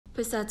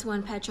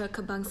Persatuan Patriot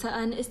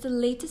Kebangsaan is the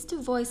latest to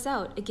voice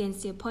out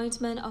against the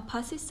appointment of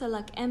Pasir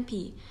Salak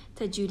MP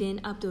Tajuddin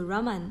Abdul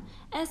Rahman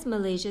as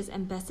Malaysia's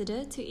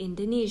ambassador to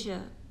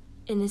Indonesia.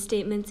 In a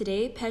statement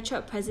today,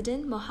 Patriot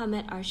President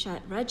Mohamed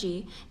Arshad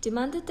Raji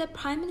demanded that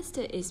Prime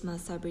Minister Ismail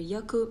Sabri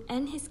Yaakob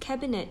and his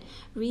cabinet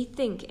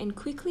rethink and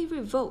quickly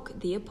revoke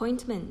the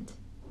appointment.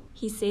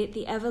 He said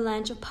the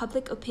avalanche of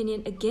public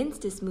opinion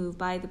against this move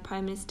by the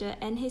Prime Minister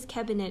and his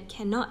cabinet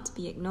cannot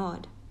be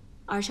ignored.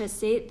 Arshad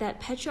said that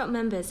Patriot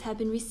members have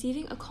been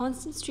receiving a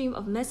constant stream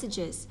of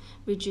messages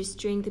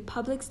registering the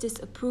public's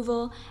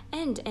disapproval,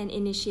 and an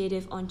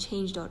initiative on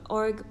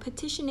change.org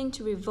petitioning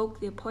to revoke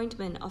the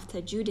appointment of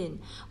Tajuddin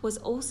was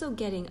also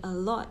getting a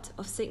lot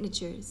of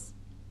signatures.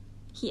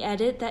 He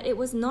added that it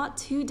was not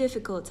too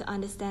difficult to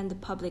understand the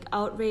public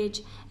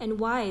outrage and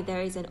why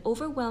there is an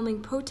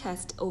overwhelming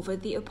protest over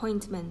the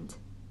appointment.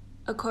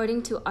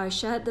 According to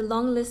Arshad, the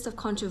long list of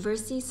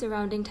controversies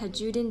surrounding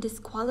Tajuddin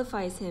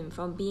disqualifies him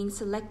from being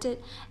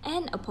selected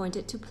and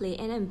appointed to play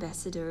an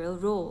ambassadorial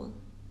role.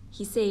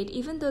 He said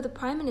even though the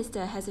Prime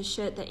Minister has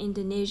assured that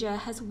Indonesia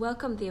has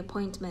welcomed the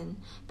appointment,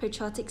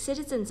 patriotic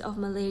citizens of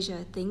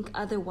Malaysia think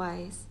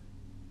otherwise.